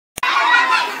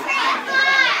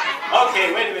Okay,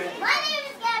 wait a minute. My name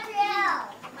is Gabrielle.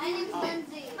 My name is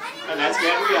Lindsay. Oh, that's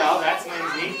Gabrielle. That's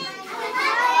Lindsay.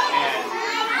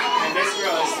 And this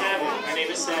girl is 7. Her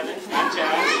name is 7. I'm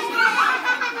Chaz.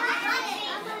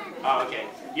 Oh, okay.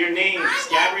 Your name's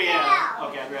Gabrielle.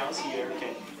 Oh, Gabrielle's here.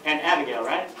 Okay. And Abigail,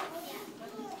 right?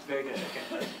 Very good.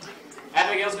 Okay.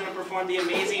 Abigail's going to perform the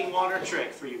amazing water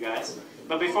trick for you guys.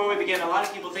 But before we begin, a lot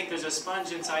of people think there's a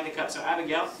sponge inside the cup. So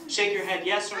Abigail, shake your head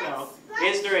yes or no.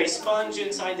 Is there a sponge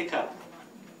inside the cup?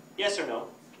 Yes or no?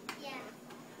 Yeah.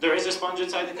 There is a sponge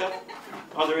inside the cup?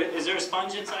 Oh, is there a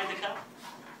sponge inside the cup?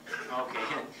 Okay.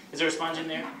 Is there a sponge in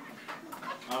there?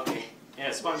 Okay. Yeah,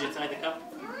 a sponge inside the cup?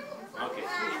 Okay.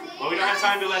 Well, we don't have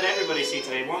time to let everybody see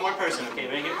today. One more person. Okay,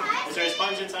 very good. Is there a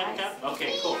sponge inside the cup?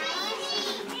 Okay, cool.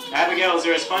 Abigail, is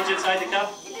there a sponge inside the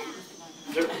cup?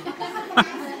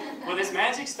 Well, this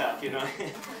magic stuff, you know.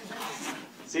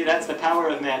 See, that's the power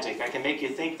of magic. I can make you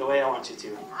think the way I want you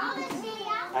to.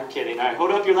 I'm kidding. All right,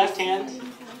 hold up your left hand.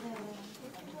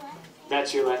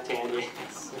 That's your left hand,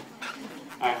 yes.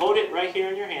 All right, hold it right here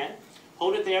in your hand.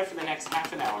 Hold it there for the next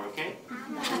half an hour, okay?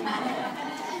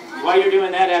 While you're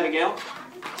doing that, Abigail,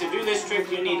 to do this trick,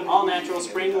 you need all-natural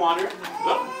spring water.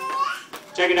 Oh,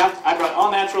 check it out. I brought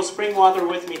all-natural spring water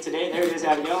with me today. There it is,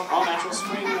 Abigail. All-natural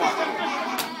spring water.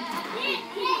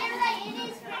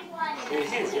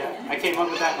 It is, yeah. I came up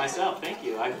with that myself. Thank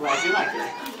you. I'm glad you like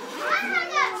it.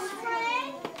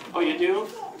 Oh, you do?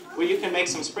 Well, you can make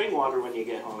some spring water when you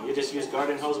get home. You just use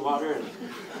garden hose water and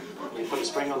you put a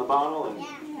spring on the bottle. And...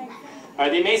 All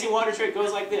right, the amazing water trick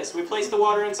goes like this. We place the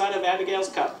water inside of Abigail's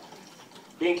cup.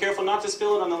 Being careful not to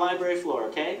spill it on the library floor,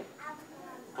 okay?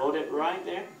 Hold it right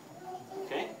there.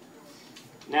 Okay?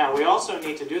 Now, we also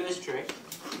need to do this trick.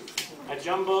 A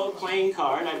jumbo playing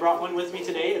card. I brought one with me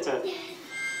today. It's a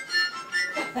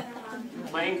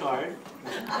playing card.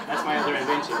 That's my other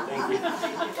invention. Thank you.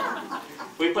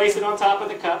 We place it on top of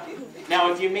the cup.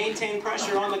 Now, if you maintain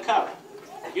pressure on the cup,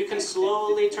 you can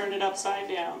slowly turn it upside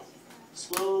down.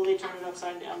 Slowly turn it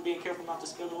upside down, being careful not to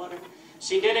spill the water.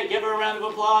 She did it. Give her a round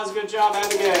of applause. Good job,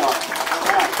 Abigail. All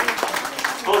right.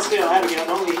 Hold still, Abigail.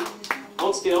 Don't leave.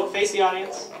 Hold still. Face the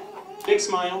audience. Big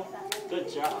smile. Good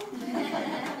job.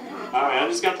 All right, I'm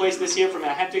just going to place this here for a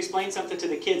minute. I have to explain something to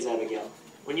the kids, Abigail.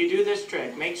 When you do this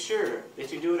trick, make sure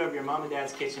that you do it over your mom and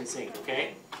dad's kitchen sink,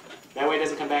 okay? That way it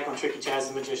doesn't come back on Tricky Chaz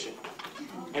the Magician.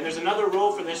 And there's another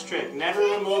rule for this trick. Never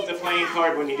remove the playing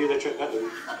card when you do the trick. Uh-oh.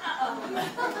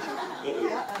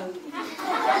 Uh-oh.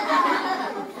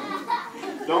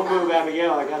 Don't move,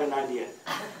 Abigail. I got an idea.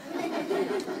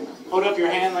 Hold up your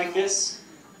hand like this.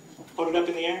 Hold it up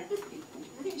in the air.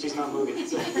 She's not moving.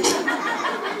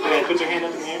 Okay, put your hand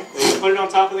up in the air. Put it on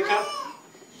top of the cup.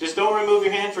 Just don't remove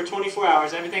your hand for 24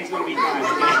 hours. Everything's going to be fine,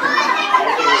 okay?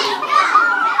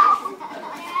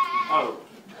 Oh.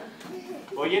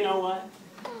 Well, you know what?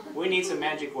 We need some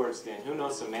magic words then. Who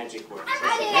knows some magic words?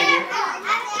 Right here?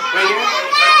 Right here?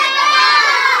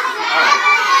 All right.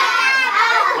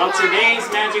 Well, today's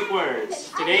magic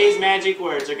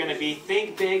words are going to be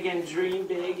think big and dream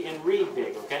big and read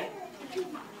big, okay?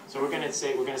 So we're going to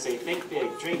say think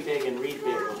big, dream big, and read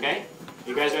big, okay?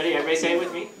 You guys ready? Everybody say it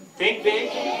with me. Think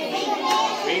big,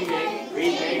 dream big,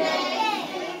 read big,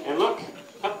 and look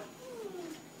up.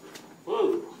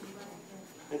 Whoa,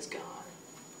 it's gone.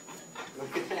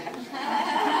 Look at that.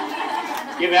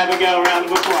 Give Abigail a round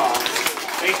of applause.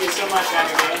 Thank you so much,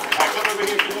 Abigail. All right, come over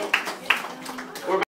here, kiddo.